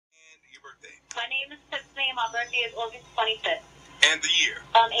My name is Tiffany, and my birthday is August 25th. And the year?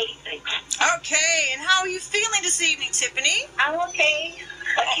 86. Okay, and how are you feeling this evening, Tiffany? I'm okay.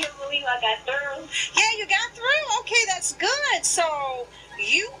 I can't believe I got through. Yeah, you got through? Okay, that's good. So,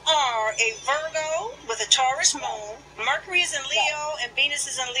 you are a Virgo with a Taurus moon. Mercury is in Leo and Venus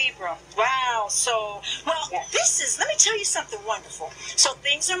is in Libra. Wow. So, well, this is, let me tell you something wonderful. So,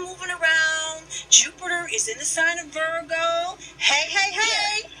 things are moving around. Jupiter is in the sign of Virgo. Hey, hey,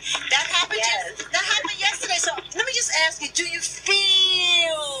 hey. That happened, that happened yesterday. So, let me just ask you, do you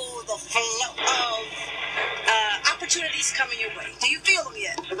feel the flow of opportunities coming your way? Do you feel them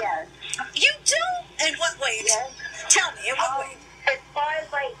yet? Yes. You do? In what way? Yes. Tell me, in what way? As far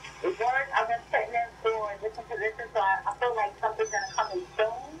as like work, I've been sitting in for different positions, so I feel like something's gonna come in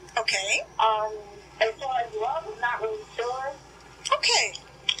soon. Okay. As far as love, I'm not really sure. Okay.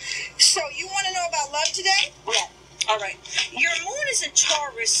 So you want to know about love today? Yes. All right. Your moon is in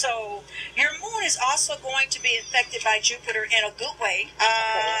Taurus, so your moon is also going to be affected by Jupiter in a good way.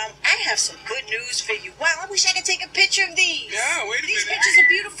 I have some good news for you. Wow, I wish I could take a picture of these. Yeah, wait a These minute. pictures are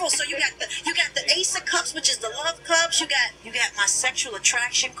beautiful. So you got the Ace of Cups, which is the love cups. You got my sexual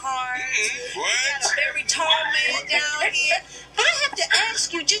attraction card. What? You got a very tall man down here. But I have to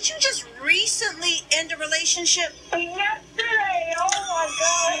ask you, did you just recently end a relationship? Yesterday. Oh my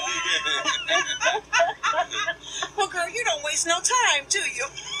God. Well, girl, you don't waste no time, do you?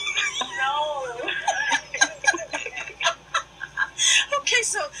 No. Okay,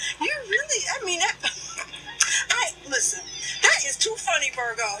 so you really, I mean, listen, that is too funny,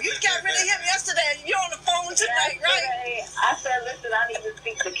 Virgo. You got rid of him yesterday and you're on the phone tonight, right? I said, listen, I need to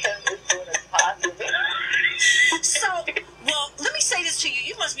speak to Kim as soon as possible. So, well, let me say this to you.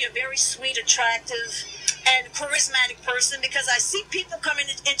 You must be a very sweet, attractive, and charismatic person because I see people coming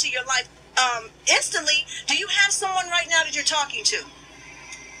into your life instantly. Do you have someone right now that you're talking to?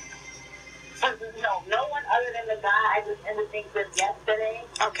 No one other than the guy I just ended things with yesterday.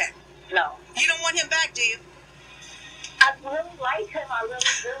 Okay. No. You don't want him back, do you? I really like him. I really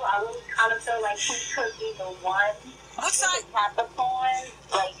do. I really kind of feel like he could be the one. What side? Capricorn.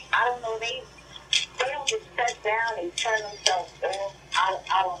 Like, I don't know. They don't just sit down and turn themselves off. I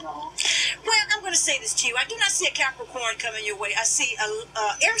don't know. Well, I'm going to say this to you. I do not see a Capricorn coming your way. I see a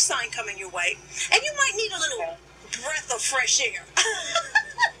air sign coming your way. And you might need a little breath of fresh air.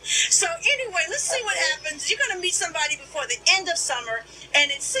 So anyway, let's see what happens. You're going to meet somebody before the end of summer, and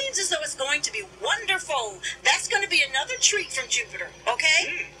it seems as though it's going to be wonderful. That's going to be another treat from Jupiter,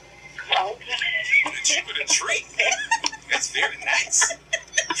 okay? Okay. Jupiter treat. That's very nice.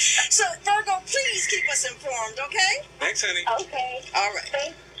 So, Virgo, please keep us informed, okay? Thanks, honey. Okay. All right.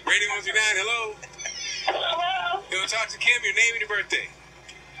 Thanks. Radio 129, hello. Hello. You want to talk to Kim? Your name and your birthday.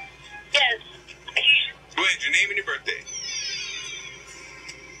 Yes. Go ahead, your name and your birthday.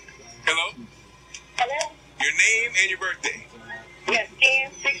 Hello? Hello. Your name and your birthday. Yes,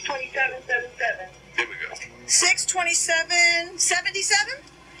 Kim, 62777. There we go. 62777?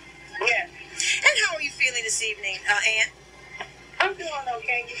 Yes. And how are you feeling this evening, Ann? I'm doing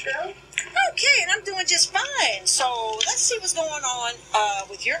okay. Yourself? Okay, and I'm doing just fine. So let's see what's going on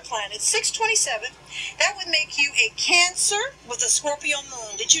with your planet. 627. That would make you a Cancer with a Scorpio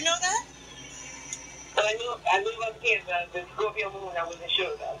moon. Did you know that? But I knew up here the Scorpio moon. I wasn't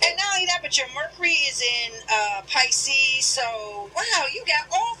sure about. And not only that, but your Mercury is in Pisces. So wow, you got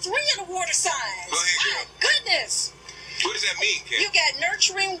all three of the water signs. Go ahead, My girl. goodness. What does that mean, Kim? You got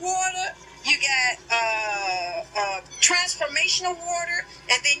nurturing water. You got transformational water,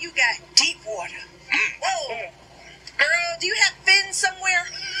 and then you got deep water. Whoa, girl, do you have fins somewhere?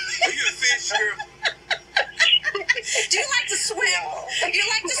 Are you a fish, girl? Do you like to swim? Do you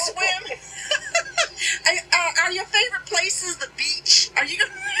like to swim? Are your favorite places the beach? Are you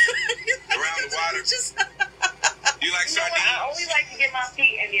Around the water? You like sardines? I only like to get my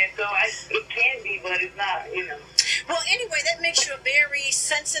feet in there, so it can be, but it's not, Well, anyway, that makes you a very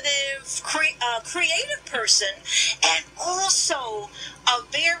sensitive, creative person, and also a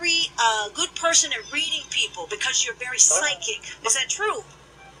very good person at reading people because you're very psychic. Is that true?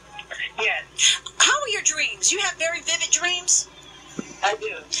 Yes, How are your dreams? You have very vivid dreams? I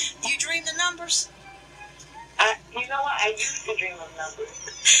do. You dream the numbers? You know what? I used to dream of numbers.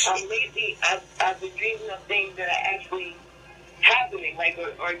 Lately, I've been dreaming of things that are actually happening, like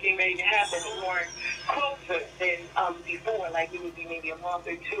or getting ready to happen, more closer than before. Like it would be maybe a month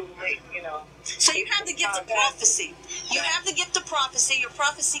or two late, So you have the gift of prophecy. You have the gift of prophecy. Your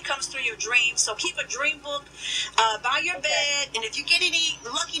prophecy comes through your dreams. So keep a dream book by your bed, and if you get any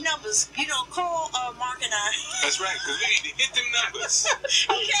lucky numbers, call Mark and I. That's right, because we need to hit them numbers.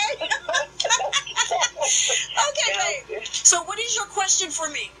 Okay. Okay, babe. So what is your question for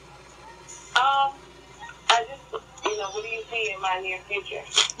me? I just, what do you see in my near future?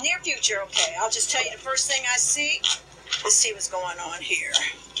 Near future, okay. I'll just tell you the first thing I see. Let's see what's going on here.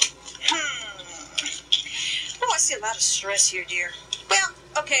 Oh, I see a lot of stress here, dear. Well,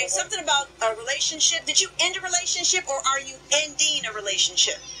 okay, something about a relationship. Did you end a relationship or are you ending a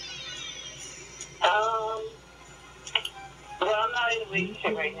relationship? Well, I'm not in a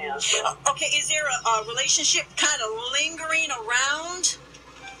relationship right now. So. Okay, is there a relationship kind of lingering around?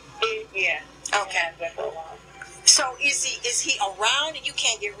 Yeah. Okay. Yeah, for a while. So is he around and you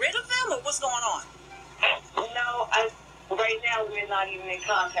can't get rid of him, or what's going on? No, right now we're not even in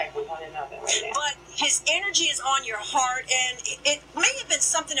contact with one another right now. But his energy is on your heart, and it may have been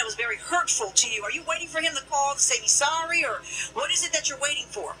something that was very hurtful to you. Are you waiting for him to call to say he's sorry, or what is it that you're waiting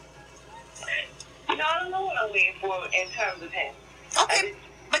for? I don't know what I'm waiting for in terms of him. Okay,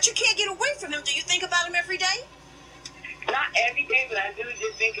 but you can't get away from him. Do you think about him every day? Not every day, but I do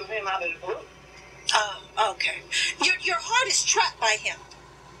just think of him out of the blue. Okay. Your heart is trapped by him.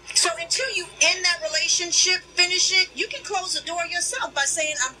 So until you end that relationship, finish it, you can close the door yourself by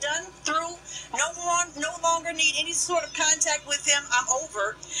saying, I'm done, through, no longer need any sort of contact with him, I'm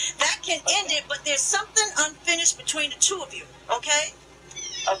over. That can end it, but there's something unfinished between the two of you, okay?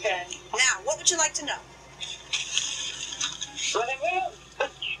 Okay. Now, what would you like to know? Whatever else.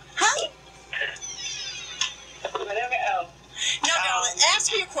 Huh? Whatever else. No, darling,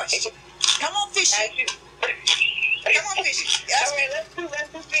 ask me your question. Come on, fishy. Come on, fishy. All right, let's do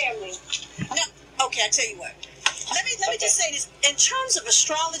family. No, okay, I tell you what. Let me just say this. In terms of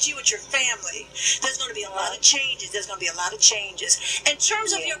astrology with your family, there's going to be a lot of changes. There's going to be a lot of changes. In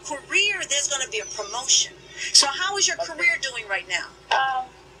terms of your career, there's going to be a promotion. So how is your career doing right now?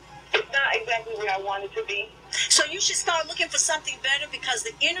 It's not exactly where I want it to be. So you should start looking for something better because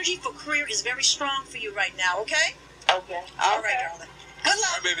the energy for career is very strong for you right now, okay? Okay. All right, darling. Good luck.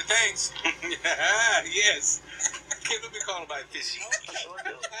 All right, baby, thanks. Yes. Can't let me call him by fishy.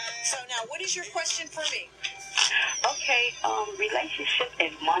 So now, what is your question for me? Okay, relationship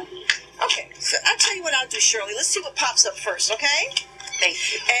and money. Okay, so I'll tell you what I'll do, Shirley. Let's see what pops up first, okay? Thank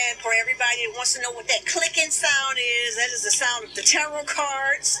you. And for everybody that wants to know what that clicking sound is, that is the sound of the tarot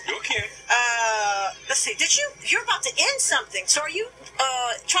cards. Okay. Let's see. You're about to end something. So are you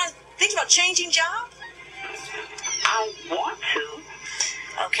thinking about changing job? I want to.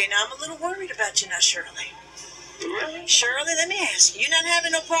 Okay, now I'm a little worried about you now, Shirley. Really? Shirley, let me ask you. You're not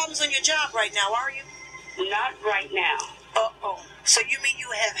having no problems on your job right now, are you? Not right now. Uh-oh. So you mean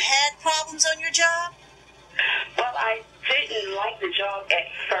you have had problems on your job? Well, I didn't like the job at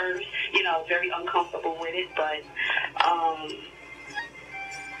first, very uncomfortable with it, but,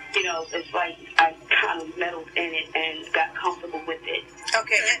 it's like I kind of meddled in it and got comfortable with it.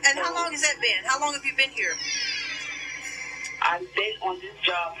 Okay, and how long has that been? How long have you been here? I've been on this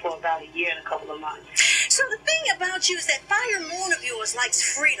job for about a year and a couple of months. So the thing about you is that fire moon of yours likes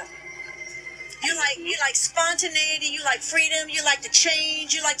freedom. You like spontaneity, you like freedom, you like to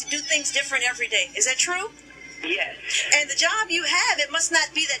change, you like to do things different every day. Is that true? Yes. And the job you have, it must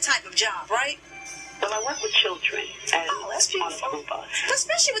not be that type of job, right? Well, I work with children. And that's beautiful. On a school bus. But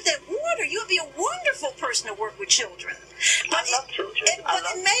especially with that water, you would be a wonderful person to work with children. But I love children.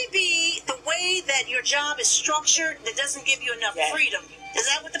 It may be the way that your job is structured that doesn't give you enough freedom. Is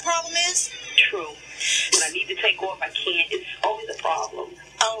that what the problem is? True. When I need to take off, I can't. It's always a problem.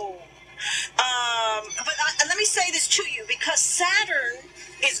 Oh. But let me say this to you, because Saturn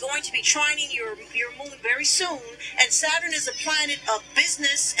is going to be trining your moon very soon, and Saturn is a planet of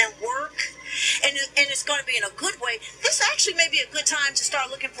business and work, and it's going to be in a good way. This actually may be a good time to start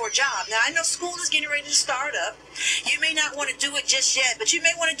looking for a job. Now, I know school is getting ready to start up. You may not want to do it just yet, but you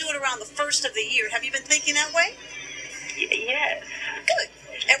may want to do it around the first of the year. Have you been thinking that way? Yes. Good.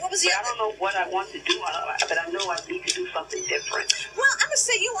 And what was the I don't know what I want to do, but I know I need to do something different. Well, I'm going to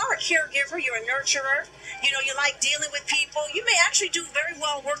say you are a caregiver. You're a nurturer. You like dealing with people. You may actually do very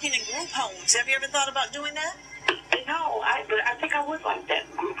well working in group homes. Have you ever thought about doing that? No, but I think I would like that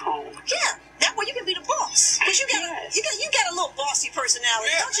group home. Yeah, that way you can be the boss. Because you got a little bossy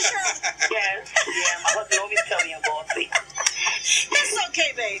personality, don't you, Shirley? Yes. Yeah, my husband always tell me I'm bossy. That's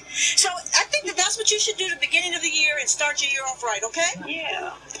okay, babe. So I think that's what you should do at the beginning of the year and start your year off right, okay?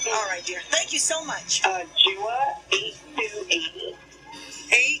 Yeah. All right, dear. Thank you so much. Jua 8280.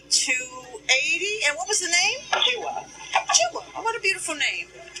 8280. And what was the name? Jua. Jua. Oh, what a beautiful name.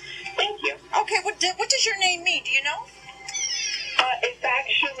 Thank you. Okay, what does your name mean? Do you know? It's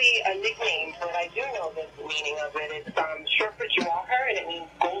actually a nickname, but I do know the meaning of it. It's short for Jawahar, and it means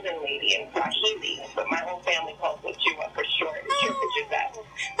golden lady in Swahili. But my whole family calls it Jua for short. It's short for Giselle.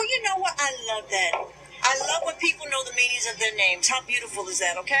 Well, you know what? I love that. I love when people know the meanings of their names. How beautiful is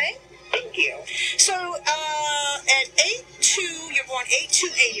that, okay? Thank you. So, at 8-2, you're born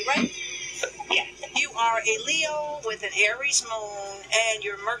 8-2-80, right? Yes. You are a Leo with an Aries moon, and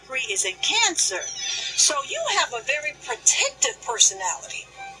your Mercury is in Cancer. So you have a very protective personality,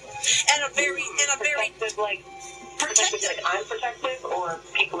 and a very Protective, like I'm protective, or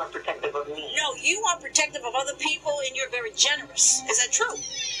people are protective of me? No, you are protective of other people, and you're very generous. Is that true?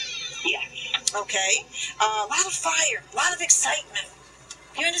 Yes. Okay. A lot of fire, a lot of excitement.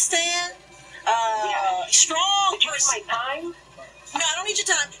 You understand? Strong person. My time? No, I don't need your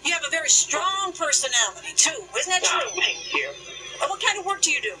time. You have a very strong personality, too. Isn't that true? Thank you. What kind of work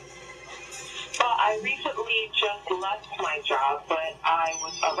do you do? Well, I recently just left my job, but I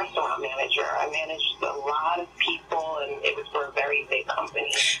was a restaurant manager. I managed a lot of people, and it was for a very big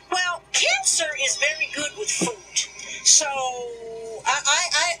company. Well, Cancer is very good with food. So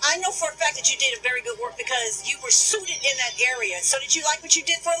I know for a fact that you did a very good work because you were suited in that area. So did you like what you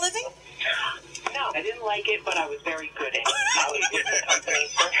did for a living? No, I didn't like it, but I was very good at it. I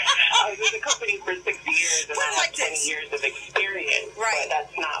was with the company for 6 years, and I had 20 years of experience. Right. But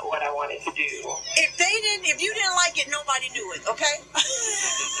that's not what I wanted to do. If you didn't like it, nobody knew it. Okay.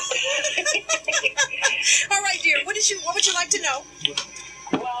 All right, dear. What would you like to know?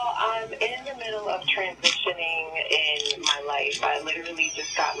 Well, I'm in the middle of transitioning in my life. I literally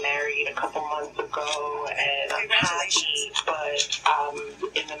just got married a couple months ago, and I'm happy, but I'm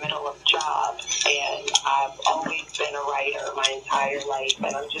in the middle of jobs, and I've always been a writer my entire life,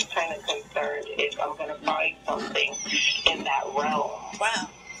 and I'm just kind of concerned if I'm going to find something in that realm. Wow.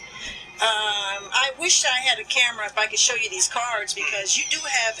 I wish I had a camera if I could show you these cards, because you do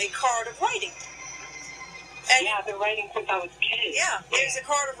have a card of writing. And yeah, I've been writing since I was a kid. Yeah, there's a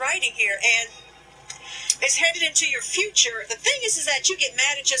card of writing here, and it's headed into your future. The thing is that you get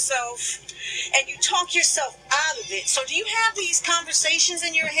mad at yourself, and you talk yourself out of it. So do you have these conversations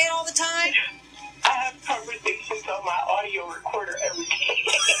in your head all the time? I have conversations on my audio recorder every day.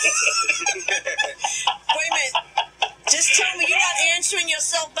 Wait a minute. Just tell me, you're not answering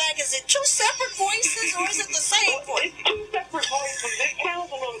yourself back. Is it two separate voices, or is it the same voice? It's two separate voices. It sounds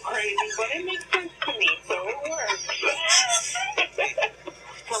a little crazy, but it makes sense to me, so it works.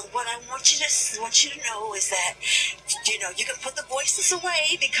 Well, what I want you to know is that, you can put the voices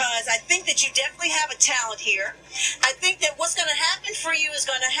away, because I think that you definitely have a talent here. I think that what's going to happen for you is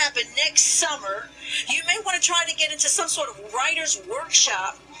going to happen next summer. You may want to try to get into some sort of writer's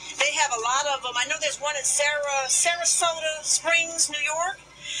workshop. They have a lot of them. I know there's one in Sarasota Springs, New York,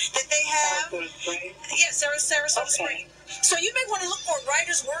 that they have. Yeah, Sarasota Springs. So you may want to look for a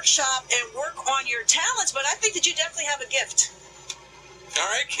writer's workshop and work on your talents, but I think that you definitely have a gift. All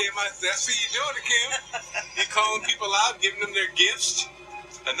right, Kim, that's what you're doing, Kim. You're calling people out, giving them their gifts.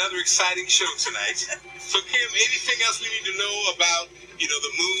 Another exciting show tonight. So, Kim, anything else we need to know about,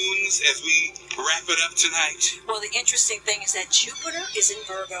 the moons as we wrap it up tonight? Well, the interesting thing is that Jupiter is in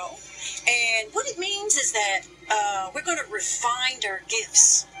Virgo, and what it means is that we're going to refine our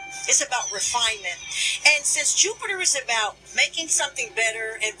gifts. It's about refinement. And since Jupiter is about making something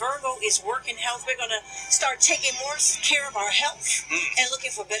better and Virgo is work and health, we're going to start taking more care of our health and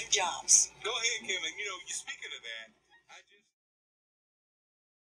looking for better jobs. Go ahead, Kim. And, you're speaking of that.